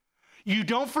 You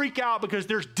don't freak out because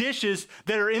there's dishes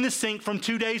that are in the sink from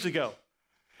 2 days ago.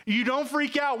 You don't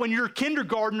freak out when your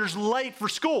kindergartner's late for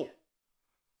school.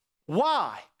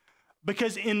 Why?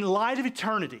 Because in light of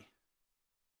eternity,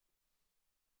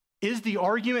 is the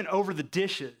argument over the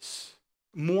dishes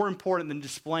more important than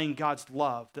displaying God's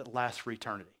love that lasts for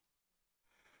eternity?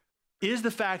 Is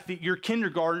the fact that your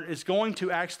kindergartner is going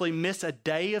to actually miss a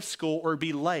day of school or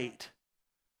be late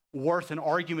worth an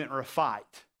argument or a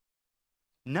fight?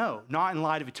 No, not in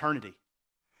light of eternity.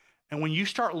 And when you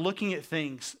start looking at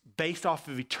things based off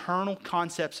of eternal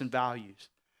concepts and values,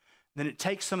 then it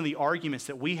takes some of the arguments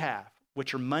that we have,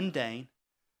 which are mundane,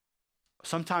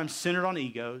 sometimes centered on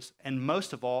egos, and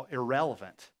most of all,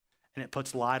 irrelevant, and it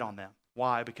puts light on them.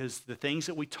 Why? Because the things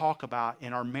that we talk about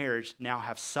in our marriage now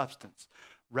have substance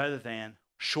rather than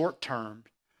short-term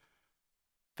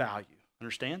value.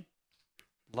 Understand?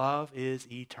 Love is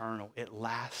eternal. It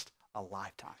lasts a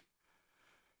lifetime.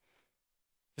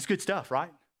 It's good stuff,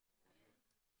 right?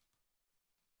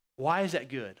 Why is that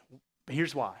good?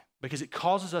 Here's why. Because it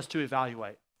causes us to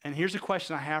evaluate. And here's a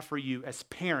question I have for you as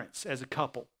parents, as a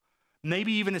couple,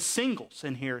 maybe even as singles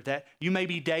in here that you may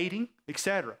be dating,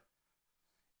 etc.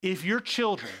 If your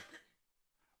children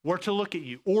were to look at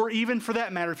you, or even for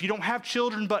that matter, if you don't have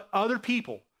children but other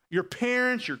people, your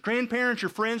parents, your grandparents, your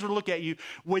friends would look at you,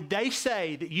 would they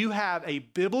say that you have a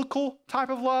biblical type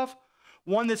of love?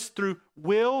 One that's through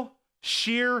will,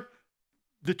 sheer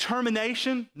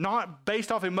determination, not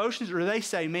based off emotions? Or do they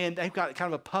say, man, they've got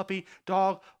kind of a puppy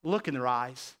dog look in their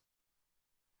eyes?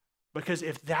 Because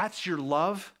if that's your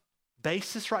love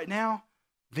basis right now,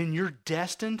 then you're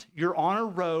destined, you're on a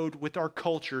road with our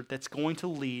culture that's going to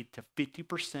lead to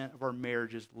 50% of our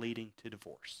marriages leading to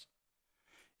divorce.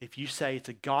 If you say it's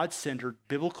a God-centered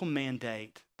biblical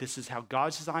mandate, this is how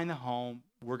God's designed the home,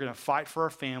 we're going to fight for our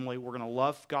family, we're going to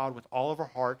love God with all of our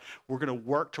heart, we're going to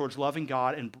work towards loving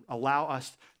God and allow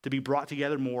us to be brought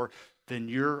together more, then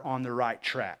you're on the right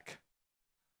track.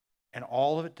 And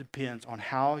all of it depends on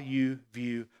how you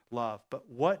view love. But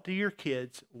what do your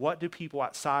kids, what do people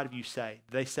outside of you say?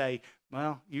 Do they say,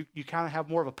 well, you kind of have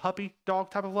more of a puppy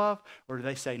dog type of love? Or do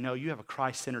they say, no, you have a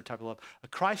Christ-centered type of love? A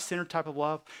Christ-centered type of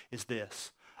love is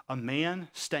this: a man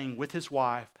staying with his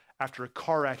wife after a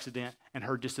car accident and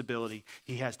her disability.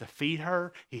 He has to feed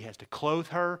her. He has to clothe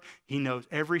her. He knows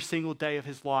every single day of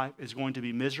his life is going to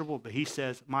be miserable, but he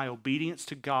says, my obedience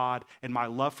to God and my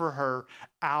love for her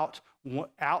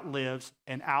outlives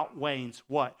and outweighs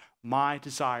what? My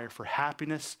desire for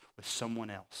happiness with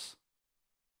someone else.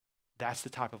 That's the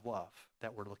type of love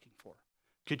that we're looking for.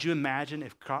 Could you imagine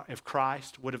if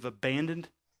Christ would have abandoned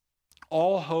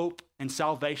all hope and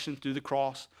salvation through the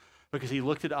cross because he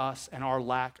looked at us and our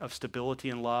lack of stability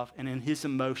and love, and in his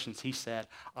emotions he said,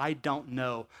 I don't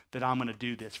know that I'm going to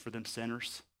do this for them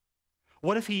sinners.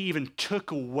 What if he even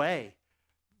took away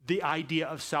the idea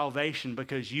of salvation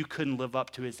because you couldn't live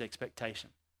up to his expectation?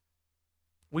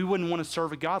 We wouldn't want to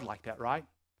serve a God like that, right?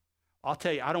 I'll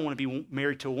tell you, I don't want to be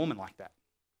married to a woman like that.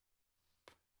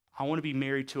 I want to be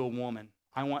married to a woman.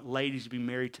 I want ladies to be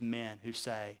married to men who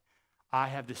say, I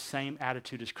have the same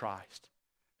attitude as Christ,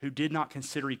 who did not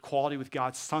consider equality with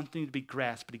God something to be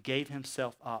grasped, but he gave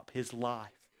himself up, his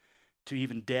life, to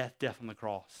even death on the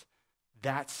cross.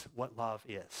 That's what love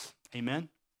is. Amen?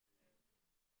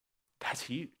 That's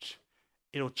huge.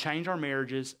 It'll change our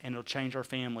marriages and it'll change our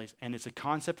families. And it's a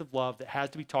concept of love that has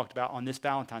to be talked about on this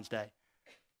Valentine's Day.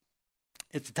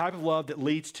 It's the type of love that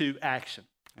leads to action.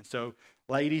 And so,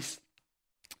 ladies,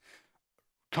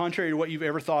 contrary to what you've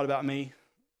ever thought about me,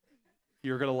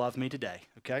 you're going to love me today,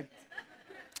 okay?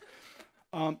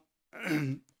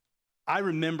 I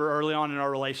remember early on in our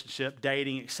relationship,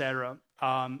 dating, etc.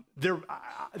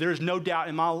 There's no doubt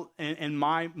in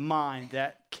my mind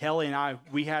that Kelly and I,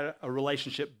 we had a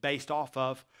relationship based off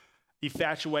of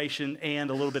infatuation and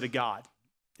a little bit of God.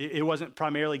 It wasn't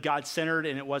primarily God-centered,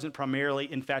 and it wasn't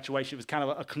primarily infatuation. It was kind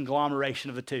of a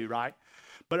conglomeration of the two, right?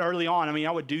 But early on,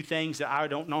 I would do things that I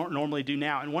don't normally do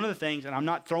now. And one of the things, and I'm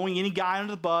not throwing any guy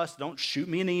under the bus, don't shoot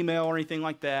me an email or anything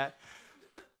like that,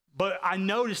 but I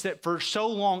noticed that for so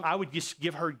long, I would just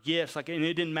give her gifts, and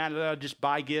it didn't matter that I'd just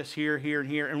buy gifts here, and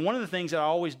here. And one of the things that I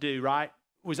always do, right,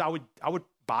 was I would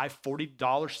buy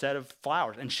 $40 set of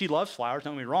flowers. And she loves flowers,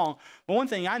 don't get me wrong. But one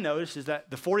thing I noticed is that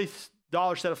the $40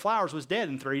 set of flowers was dead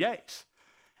in 3 days.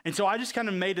 And so I just kind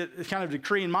of made a kind of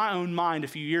decree in my own mind a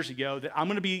few years ago that I'm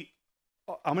going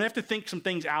to have to think some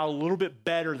things out a little bit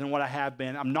better than what I have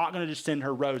been. I'm not going to just send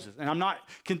her roses. And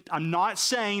I'm not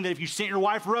saying that if you sent your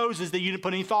wife roses that you didn't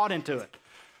put any thought into it.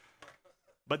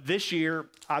 But this year,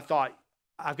 I thought,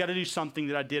 I've got to do something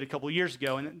that I did a couple of years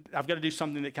ago, and I've got to do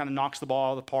something that kind of knocks the ball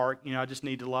out of the park. You know, I just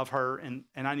need to love her, and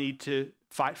I need to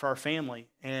fight for our family.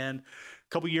 And a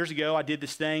couple of years ago, I did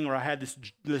this thing where I had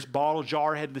this bottle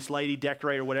jar, had this lady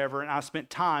decorate or whatever, and I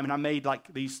spent time, and I made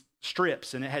like these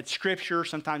strips, and it had scripture.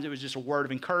 Sometimes it was just a word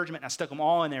of encouragement, and I stuck them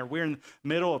all in there. We're in the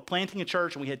middle of planting a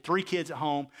church, and we had 3 kids at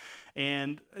home,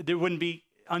 and there wouldn't be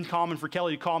uncommon for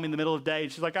Kelly to call me in the middle of the day.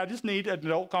 She's like, I just need an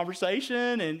adult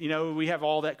conversation. And, you know, we have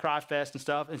all that cry fest and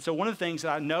stuff. And so one of the things that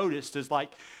I noticed is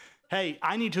like, hey,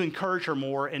 I need to encourage her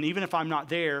more. And even if I'm not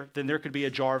there, then there could be a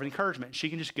jar of encouragement. She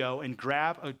can just go and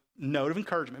grab a note of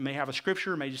encouragement. It may have a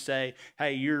scripture. It may just say,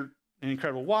 hey, you're an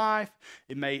incredible wife.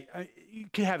 You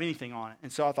could have anything on it.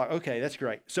 And so I thought, okay, that's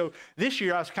great. So this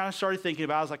year I was kind of started thinking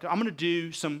about, I was like, I'm going to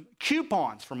do some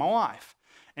coupons for my wife.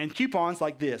 And coupons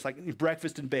like this, like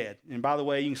breakfast in bed. And by the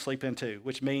way, you can sleep in too,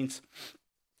 which means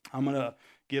I'm going to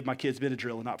give my kids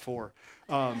Benadryl and not 4.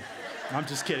 I'm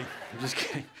just kidding. I'm just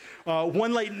kidding.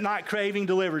 1 late night craving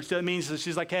delivered. So that means that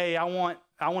she's like, hey, I want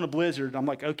a Blizzard. I'm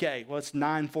like, okay, well, it's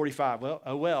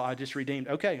 $9.45. Well, I just redeemed.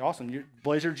 Okay, awesome.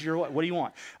 Blizzard's what do you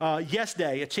want? Yes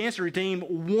Day, a chance to redeem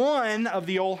one of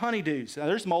the old honeydews. Now,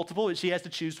 there's multiple, but she has to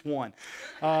choose one.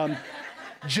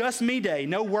 Just me day.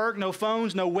 No work, no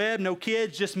phones, no web, no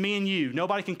kids, just me and you.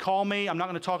 Nobody can call me. I'm not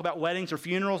going to talk about weddings or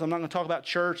funerals. I'm not going to talk about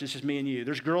church. It's just me and you.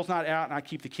 There's girls night out, and I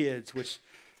keep the kids, which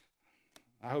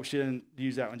I hope she didn't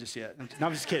use that one just yet. No,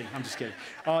 I'm just kidding. I'm just kidding.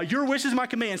 Your wish is my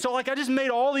command. So, like, I just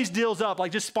made all these deals up,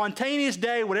 like just spontaneous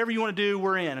day, whatever you want to do,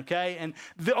 we're in, okay? And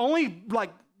the only, like,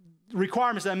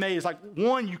 requirements that I made is, like,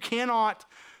 one, you cannot,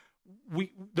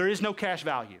 there is no cash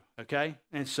value, okay?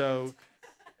 And so,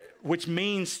 which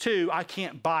means too, I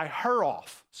can't buy her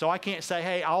off. So I can't say,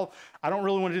 hey, I don't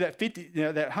really want to do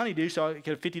that that honeydew, so I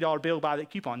get a $50 bill, buy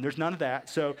that coupon. There's none of that.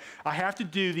 So I have to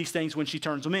do these things when she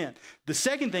turns them in. The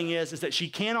second thing is that she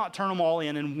cannot turn them all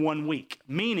in 1 week,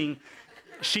 meaning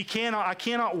I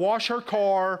cannot wash her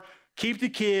car, keep the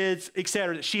kids,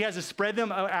 etc. She has to spread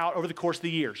them out over the course of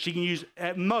the year. She can use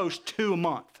at most 2 a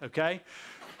month, okay?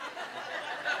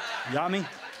 You got me?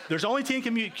 There's only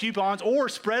 10 coupons, or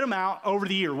spread them out over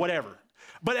the year, whatever.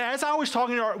 But as I was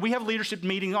talking to we have a leadership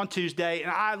meeting on Tuesday,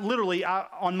 and I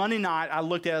on Monday night, I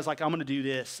looked at it, I was like, I'm going to do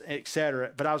this, et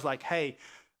cetera. But I was like, hey,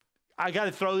 I got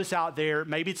to throw this out there.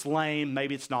 Maybe it's lame,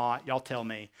 maybe it's not. Y'all tell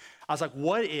me. I was like,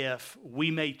 what if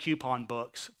we made coupon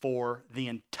books for the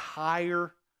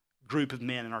entire group of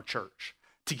men in our church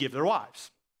to give their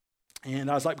wives? And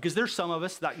I was like, because there's some of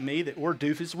us like me that we're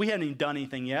doofuses. We haven't even done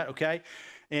anything yet, okay?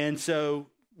 And so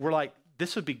we're like,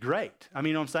 this would be great. I mean,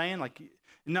 you know what I'm saying? Like,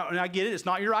 no, and I get it. It's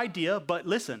not your idea, but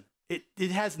listen, it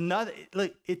has nothing.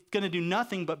 Look, it's going to do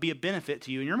nothing but be a benefit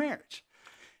to you in your marriage.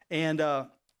 And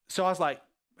so I was like,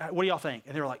 what do y'all think?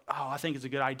 And they were like, oh, I think it's a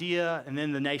good idea. And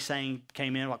then the naysaying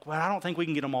came in, like, well, I don't think we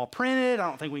can get them all printed. I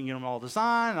don't think we can get them all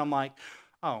designed. And I'm like,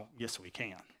 oh, yes, we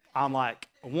can. I'm like,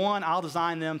 one, I'll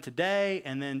design them today.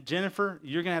 And then Jennifer,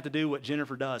 you're going to have to do what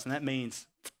Jennifer does. And that means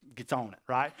gets on it,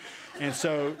 right? And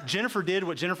so Jennifer did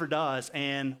what Jennifer does,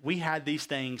 and we had these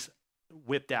things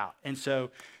whipped out. And so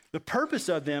the purpose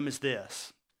of them is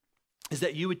this, is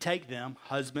that you would take them,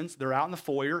 husbands, they're out in the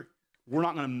foyer. We're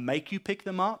not going to make you pick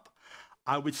them up.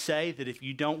 I would say that if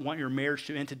you don't want your marriage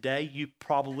to end today, you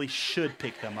probably should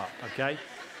pick them up, okay?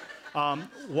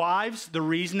 Wives, the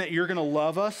reason that you're going to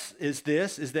love us is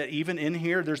that even in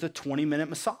here, there's a 20-minute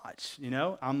massage, you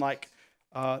know? I'm like,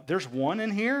 there's one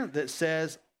in here that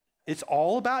says, it's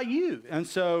all about you. And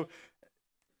so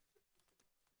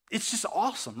it's just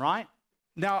awesome, right?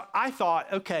 Now, I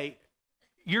thought, okay,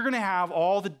 you're going to have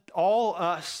all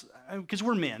us, because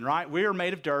we're men, right? We are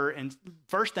made of dirt. And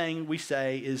first thing we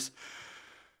say is,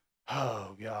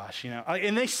 oh gosh, you know,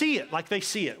 and they see it, like they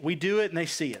see it. We do it and they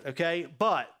see it, okay?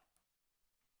 But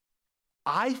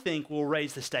I think we'll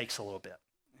raise the stakes a little bit,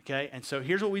 okay? And so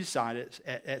here's what we decided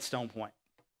at Stone Point.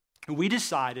 We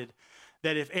decided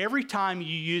that if every time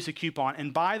you use a coupon,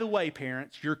 and by the way,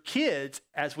 parents, your kids,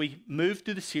 as we move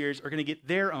through the series, are going to get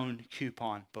their own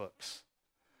coupon books.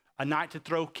 A night to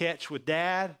throw catch with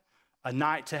dad, a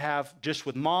night to have just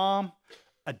with mom,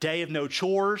 a day of no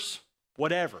chores,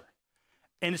 whatever.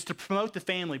 And it's to promote the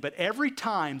family. But every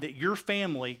time that your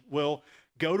family will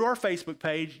go to our Facebook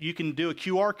page. You can do a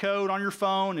QR code on your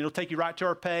phone. It'll take you right to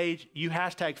our page. You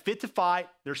hashtag Fit to Fight.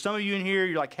 There's some of you in here,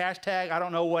 you're like, hashtag, I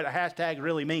don't know what a hashtag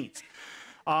really means.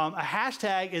 A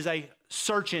hashtag is a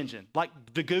search engine, like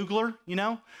the Googler, you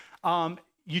know?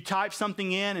 You type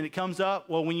something in and it comes up.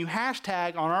 Well, when you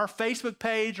hashtag on our Facebook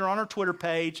page or on our Twitter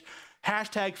page,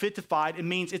 hashtag Fit to Fight, it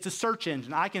means it's a search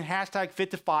engine. I can hashtag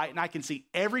Fit to Fight and I can see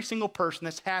every single person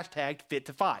that's hashtagged Fit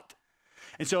to Fight.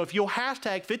 And so if you'll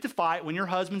hashtag Fit to Fight when your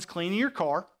husband's cleaning your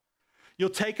car, you'll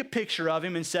take a picture of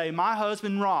him and say, my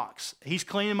husband rocks. He's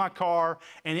cleaning my car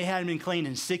and it hadn't been cleaned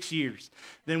in 6 years.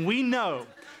 Then we know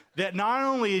that not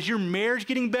only is your marriage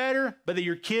getting better, but that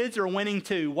your kids are winning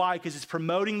too. Why? Because it's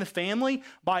promoting the family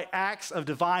by acts of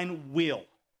divine will.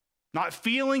 Not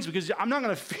feelings, because I'm not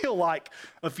going to feel like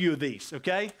a few of these,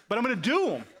 okay? But I'm going to do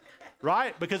them,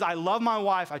 right? Because I love my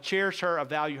wife, I cherish her, I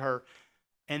value her.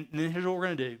 And then here's what we're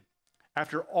going to do.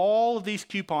 After all of these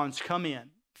coupons come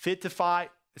in, Fit to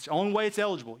Fight, it's the only way it's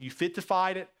eligible. You Fit to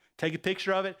Fight it, take a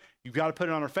picture of it. You've got to put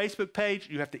it on our Facebook page.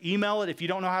 You have to email it. If you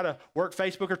don't know how to work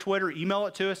Facebook or Twitter, email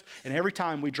it to us. And every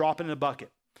time we drop it in a bucket.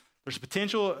 There's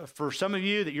potential for some of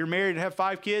you that you're married and have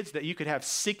 5 kids that you could have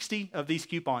 60 of these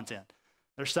coupons in.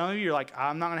 There's some of you, you're like,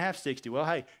 I'm not going to have 60. Well,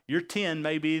 hey, your 10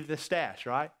 may be the stash,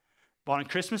 right? But on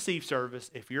Christmas Eve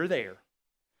service, if you're there,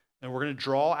 then we're going to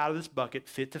draw out of this bucket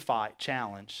Fit to Fight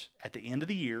challenge at the end of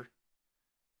the year.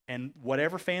 And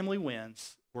whatever family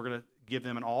wins, we're going to give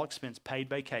them an all-expense paid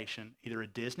vacation, either a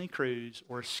Disney cruise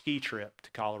or a ski trip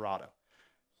to Colorado.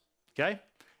 Okay?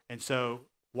 And so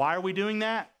why are we doing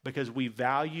that? Because we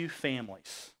value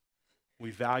families. We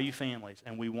value families,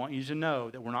 and we want you to know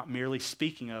that we're not merely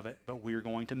speaking of it, but we're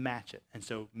going to match it. And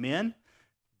so, men,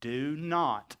 do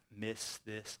not miss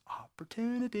this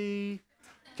opportunity.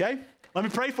 Okay? Let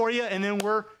me pray for you, and then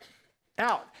we're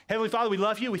out. Heavenly Father, we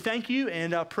love you. We thank you,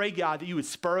 and pray, God, that you would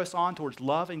spur us on towards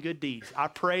love and good deeds. I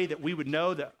pray that we would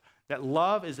know that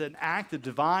love is an act of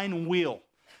divine will,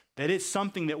 that it's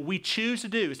something that we choose to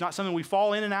do. It's not something we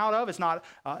fall in and out of. It's not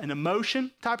an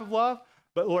emotion type of love.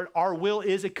 But Lord, our will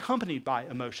is accompanied by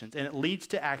emotions, and it leads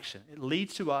to action. It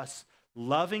leads to us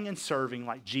loving and serving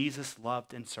like Jesus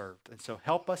loved and served. And so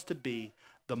help us to be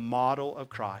the model of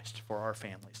Christ for our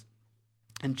families.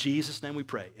 In Jesus' name we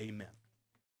pray, amen.